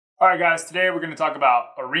All right, guys, today we're going to talk about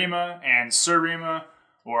ARIMA and SARIMA,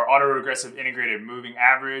 or autoregressive integrated moving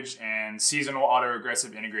average, and seasonal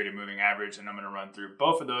autoregressive integrated moving average. And I'm going to run through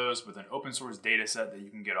both of those with an open source data set that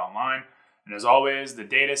you can get online. And as always, the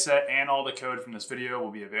data set and all the code from this video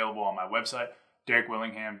will be available on my website,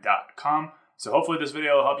 DerekWillingham.com. So hopefully this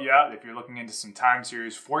video will help you out if you're looking into some time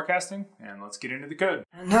series forecasting. And let's get into the code.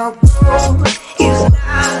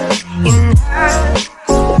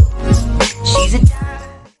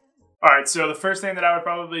 All right, so the first thing that I would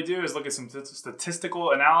probably do is look at some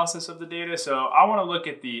statistical analysis of the data. So I want to look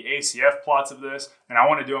at the Acf plots of this, and I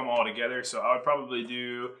want to do them all together. So I would probably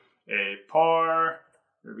do a par.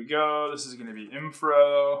 There we go. This is going to be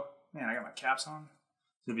infro. Man, I got my caps on.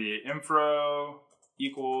 It's going to be infro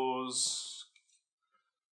equals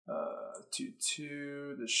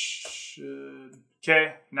 2. This should.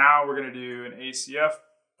 Okay, now we're going to do an Acf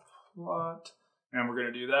plot, and we're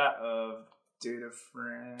going to do that of data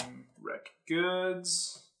frame rec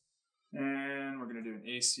goods, and we're going to do an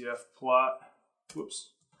Acf plot,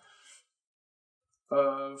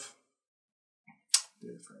 of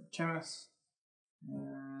data frame chemist,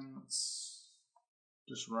 and let's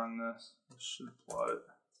just run this. This should plot it.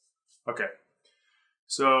 Okay,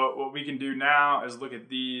 so what we can do now is look at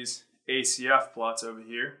these Acf plots over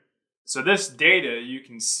here. So this data, you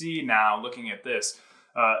can see now looking at this,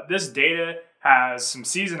 this data has some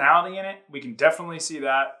seasonality in it. We can definitely see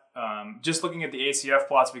that. Just looking at the Acf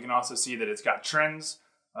plots, we can also see that it's got trends.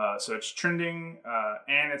 So it's trending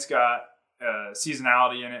and it's got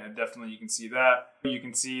seasonality in it, and definitely you can see that. You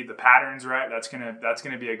can see the patterns, right? That's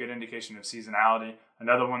gonna be a good indication of seasonality.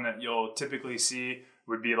 Another one that you'll typically see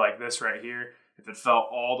would be like this right here. If it fell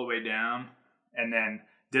all the way down and then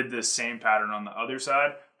did this same pattern on the other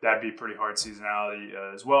side, that'd be pretty hard seasonality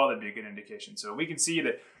as well. That'd be a good indication. So we can see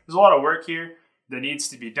that there's a lot of work here that needs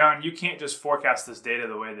to be done. You can't just forecast this data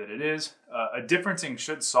the way that it is. A differencing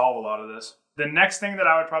should solve a lot of this. The next thing that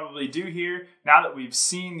I would probably do here, now that we've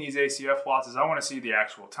seen these Acf plots, is I want to see the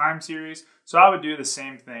actual time series. So I would do the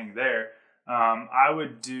same thing there. I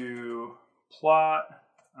would do plot.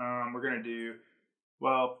 We're going to do,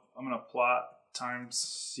 well, I'm going to plot time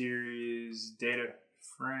series data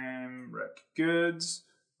frame rec goods.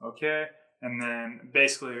 Okay. And then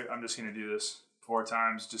basically I'm just going to do this 4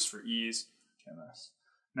 times just for ease.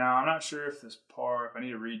 Now I'm not sure if this par, if I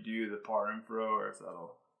need to redo the par info or if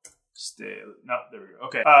that'll stay. No, there we go.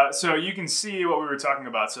 Okay. So you can see what we were talking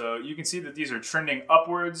about. So you can see that these are trending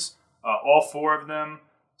upwards, all 4 of them.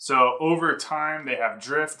 So over time they have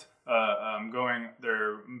drift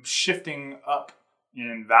they're shifting up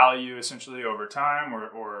in value essentially over time,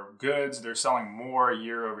 or goods. They're selling more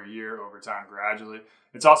year over year over time gradually.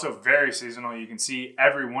 It's also very seasonal. You can see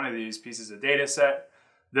every one of these pieces of data set.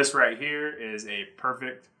 This right here is a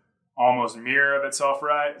perfect almost mirror of itself,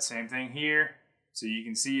 right? Same thing here. So you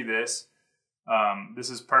can see this. This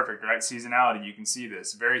is perfect, right? Seasonality, you can see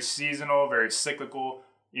this. Very seasonal, very cyclical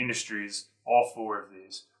industries, all 4 of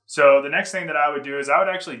these. So the next thing that I would do is I would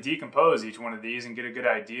actually decompose each one of these and get a good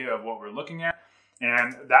idea of what we're looking at.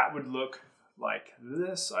 And that would look like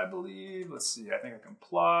this, I believe. Let's see, I think I can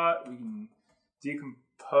plot. We can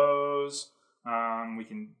decompose. I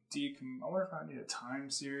wonder if I need a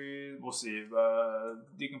time series. We'll see.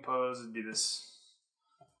 Decompose would be this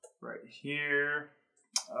right here.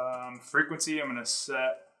 Frequency, I'm going to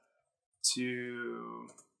set to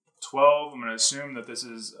 12. I'm going to assume that this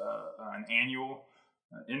is an annual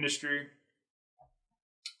industry.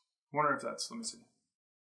 I wonder if that's, let me see.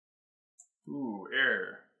 Ooh,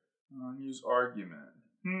 error. Unused argument.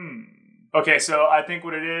 Okay, so I think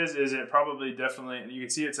what it is it probably definitely, you can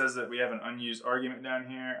see it says that we have an unused argument down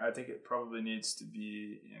here. I think it probably needs to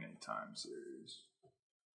be in a time series.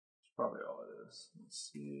 That's probably all it is.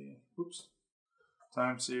 Let's see. Oops.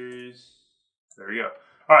 Time series. There we go.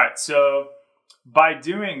 All right, so by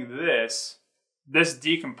doing this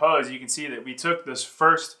decompose, you can see that we took this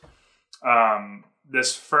first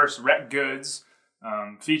rec goods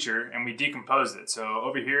feature and we decomposed it. So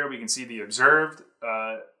over here we can see the observed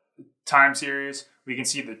time series. We can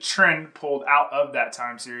see the trend pulled out of that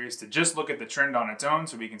time series to just look at the trend on its own,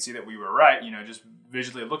 so we can see that we were right. Just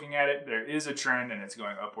visually looking at it, there is a trend and it's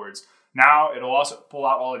going upwards. Now it'll also pull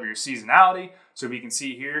out all of your seasonality, so we can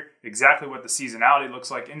see here exactly what the seasonality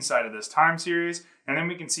looks like inside of this time series, and then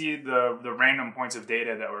we can see the random points of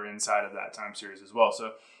data that were inside of that time series as well.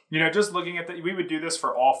 So just looking at that, we would do this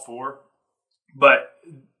for all 4. But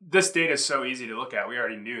this data is so easy to look at. We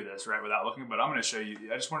already knew this, right, without looking. But I'm going to show you.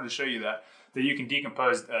 I just wanted to show you that you can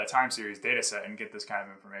decompose a time series data set and get this kind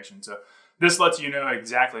of information. So This lets you know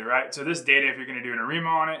exactly, right? So this data, if you're going to do an ARIMA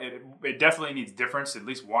on it, it definitely needs difference at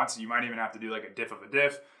least once. You might even have to do like a diff of a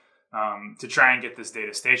diff. to try and get this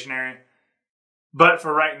data stationary. But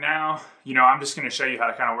for right now, I'm just going to show you how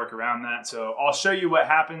to kind of work around that. So I'll show you what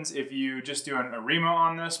happens if you just do an ARIMA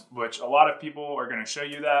on this, which a lot of people are going to show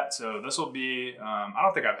you that. So this will be, I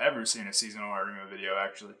don't think I've ever seen a seasonal ARIMA video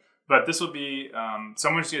actually, but this will be,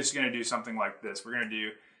 someone's just going to do something like this. We're going to do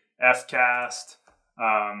fcast,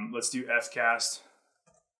 let's do fcast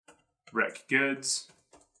rec goods,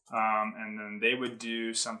 and then they would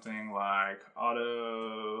do something like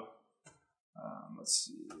auto, let's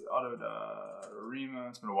see, auto.arima.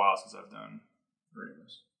 It's been a while since I've done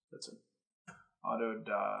arimas. That's it.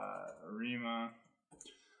 Auto.arima.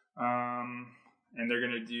 And they're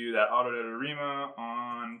going to do that auto.arima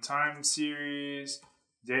on time series,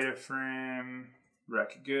 data frame,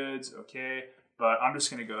 rec goods. Okay. But I'm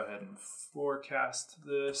just going to go ahead and forecast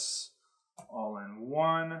this all in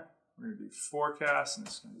one. We're going to do forecast, and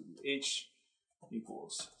it's going to be H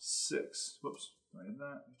equals 6. Whoops. I did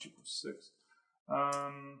that. H equals 6.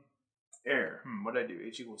 Error. What did I do?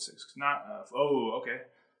 H equals 6. Not oh, okay.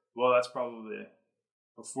 Well, that's probably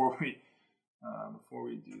before we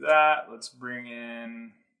do that. Let's bring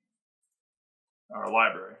in our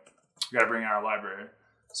library. We got to bring in our library.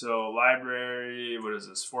 So library. What is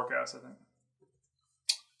this? Forecast, I think.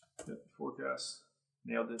 Yep, forecast.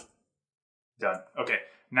 Nailed it. Done. Okay.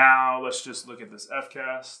 Now let's just look at this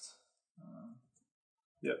fcast.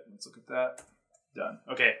 Yep. Let's look at that. Done.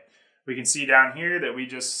 Okay. We can see down here that we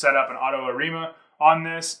just set up an auto ARIMA on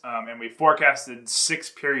this, and we forecasted 6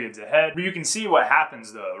 periods ahead. But you can see what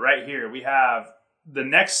happens though. Right here, we have the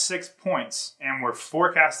next 6 points, and we're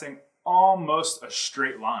forecasting almost a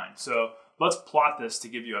straight line. So let's plot this to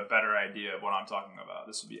give you a better idea of what I'm talking about.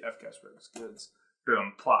 This would be fcast recs goods.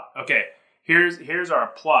 Boom, plot. Okay, here's our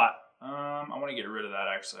plot. I want to get rid of that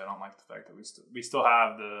actually. I don't like the fact that we still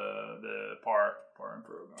have the par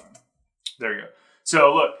info going. There you go.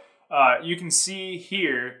 So look. You can see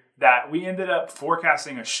here that we ended up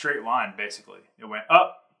forecasting a straight line, basically. It went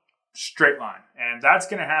up, straight line. And that's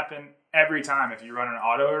going to happen every time if you run an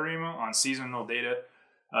auto ARIMA on seasonal data.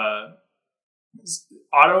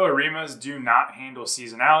 Auto ARIMAs do not handle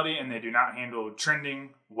seasonality, and they do not handle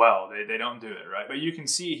trending well. They don't do it, right? But you can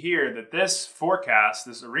see here that this forecast,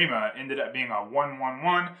 this ARIMA, ended up being a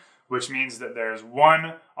 1-1-1, which means that there's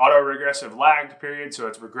one auto-regressive lagged period, so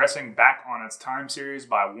it's regressing back on its time series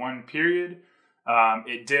by 1 period.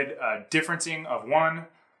 It did a differencing of 1,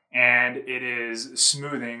 and it is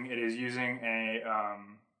smoothing. It is using a,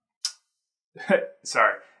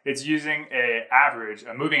 it's using a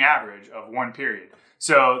moving average of 1 period.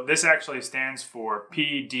 So this actually stands for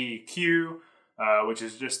PDQ, which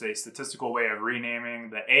is just a statistical way of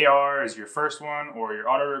renaming. The AR is your first one, or your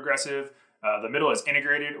auto-regressive. The middle is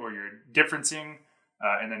integrated, or your differencing,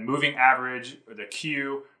 and then moving average, or the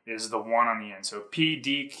Q, is the 1 on the end. So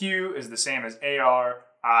PDQ is the same as AR,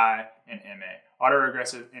 I, and MA.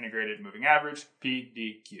 Autoregressive, integrated, moving average,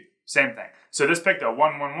 PDQ. Same thing. So this picked a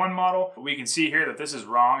 1-1-1 model. We can see here that this is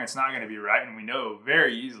wrong. It's not going to be right, and we know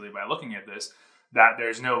very easily by looking at this that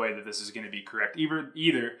there's no way that this is going to be correct.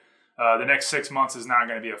 Either the next 6 months is not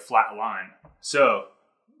going to be a flat line. So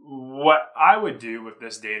what I would do with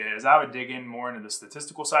this data is I would dig in more into the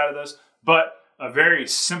statistical side of this, but a very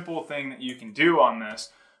simple thing that you can do on this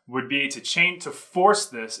would be to force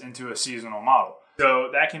this into a seasonal model. So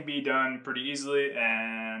that can be done pretty easily,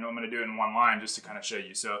 and I'm going to do it in one line just to kind of show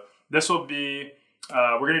you. So this will be,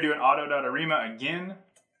 we're going to do an auto.arima again,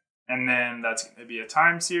 and then that's going to be a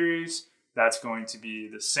time series. That's going to be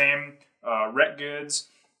the same rec goods.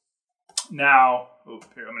 Now,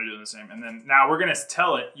 here, I'm going to do the same. And then now we're going to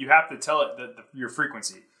tell it, you have to tell it your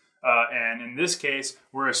frequency. And in this case,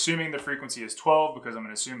 we're assuming the frequency is 12 because I'm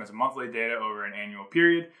going to assume it's monthly data over an annual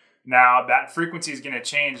period. Now, that frequency is going to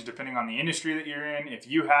change depending on the industry that you're in. If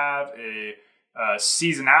you have a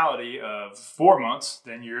seasonality of 4 months,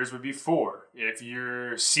 then yours would be 4. If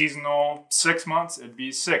you're seasonal 6 months, it'd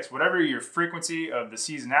be 6. Whatever your frequency of the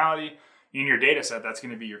seasonality in your data set, that's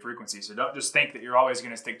going to be your frequency. So don't just think that you're always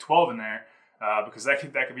going to stick 12 in there because that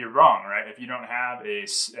could be wrong, right? If you don't have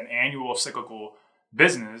an annual cyclical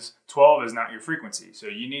business, 12 is not your frequency. So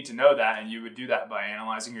you need to know that, and you would do that by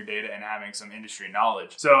analyzing your data and having some industry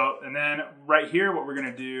knowledge. So, and then right here, what we're going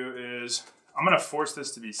to do is I'm going to force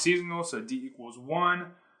this to be seasonal. So D equals 1.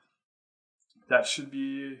 That should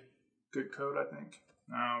be good code, I think.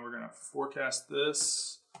 Now we're going to forecast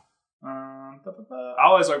this. I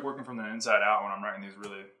always like working from the inside out when I'm writing these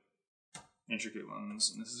really intricate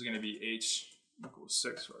ones. And this is going to be H equals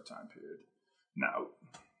 6 for our time period. Now,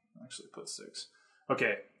 actually put 6.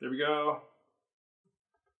 Okay, there we go.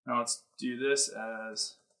 Now let's do this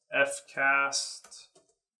as fcast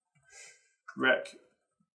rec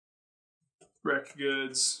Rec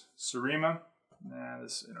goods, SARIMA. Nah,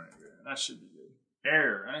 that should be good.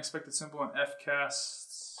 Error, unexpected symbol in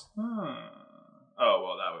FCAST. Oh,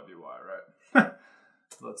 well, that would be why, right?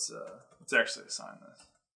 Let's actually assign this.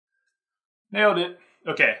 Nailed it.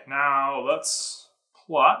 Okay, now let's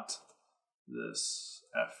plot this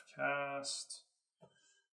FCAST.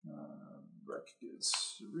 Rec goods,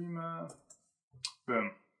 SARIMA.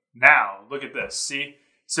 Boom. Now, look at this. See?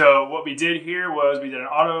 So what we did here was we did an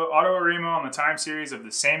auto ARIMA on the time series of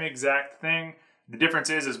the same exact thing. The difference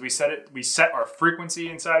is we set our frequency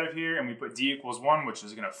inside of here, and we put d equals 1, which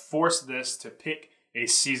is going to force this to pick a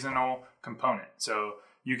seasonal component. So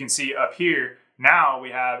you can see up here, now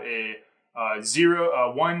we have a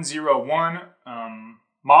 101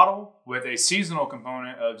 model with a seasonal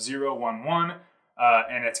component of 011,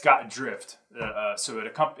 and it's got drift. So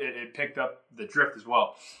it picked up the drift as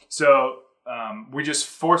well. So we just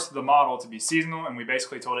forced the model to be seasonal, and we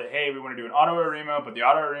basically told it, hey, we want to do an auto ARIMA, but the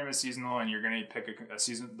auto ARIMA is seasonal, and you're going to pick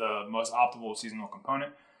the most optimal seasonal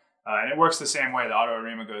component. And it works the same way. The auto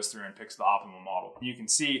ARIMA goes through and picks the optimal model. You can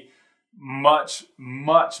see much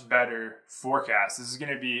better forecast. This is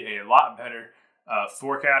going to be a lot better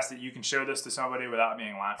forecast that you can show this to somebody without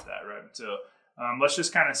being laughed at, right? So let's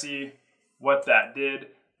just kind of see what that did,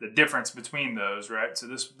 the difference between those, right? So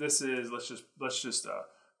this is, let's just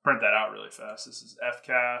print that out really fast. This is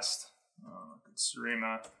FCAST,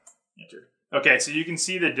 SARIMA, enter. Okay, so you can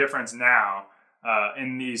see the difference now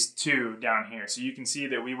in these two down here. So you can see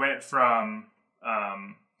that we went from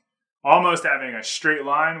almost having a straight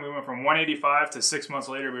line. We went from 185 to 6 months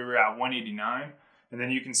later, we were at 189. And then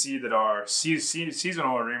you can see that our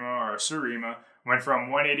seasonal ARIMA, or SARIMA, went from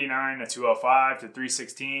 189 to 205 to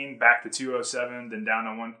 316, back to 207, then down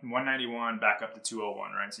to 191, back up to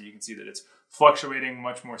 201, right? So you can see that it's fluctuating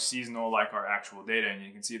much more seasonal like our actual data, and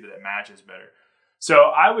you can see that it matches better. So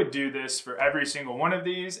I would do this for every single one of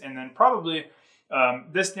these, and then probably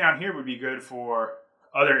this down here would be good for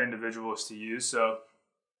other individuals to use. So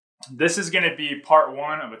this is going to be part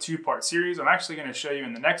 1 of a 2-part series. I'm actually going to show you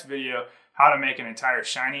in the next video how to make an entire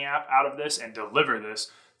Shiny app out of this and deliver this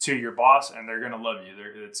to your boss, and they're going to love you.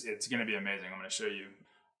 It's going to be amazing. I'm going to show you.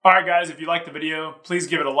 All right, guys, if you liked the video, please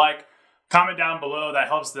give it a like. Comment down below. That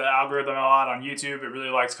helps the algorithm a lot on YouTube. It really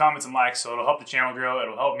likes comments and likes, so it'll help the channel grow.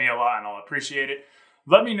 It'll help me a lot, and I'll appreciate it.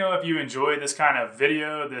 Let me know if you enjoy this kind of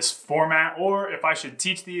video, this format, or if I should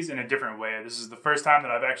teach these in a different way. This is the first time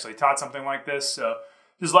that I've actually taught something like this, so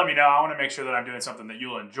just let me know. I want to make sure that I'm doing something that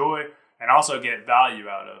you'll enjoy and also get value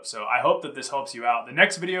out of. So I hope that this helps you out. The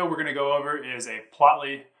next video we're going to go over is a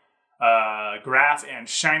Plotly graph and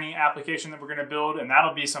Shiny application that we're going to build, and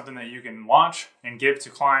that'll be something that you can launch and give to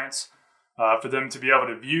clients for them to be able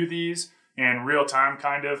to view these in real time,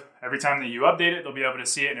 kind of. Every time that you update it, they'll be able to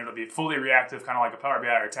see it, and it'll be fully reactive, kind of like a Power BI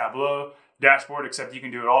or Tableau dashboard, except you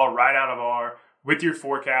can do it all right out of R with your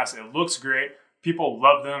forecast. It looks great. People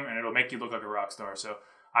love them, and it'll make you look like a rock star. So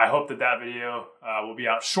I hope that that video will be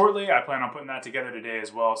out shortly. I plan on putting that together today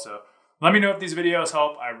as well. So let me know if these videos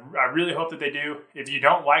help. I really hope that they do. If you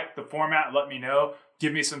don't like the format, let me know.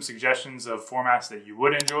 Give me some suggestions of formats that you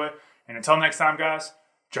would enjoy. And until next time, guys,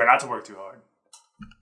 try not to work too hard.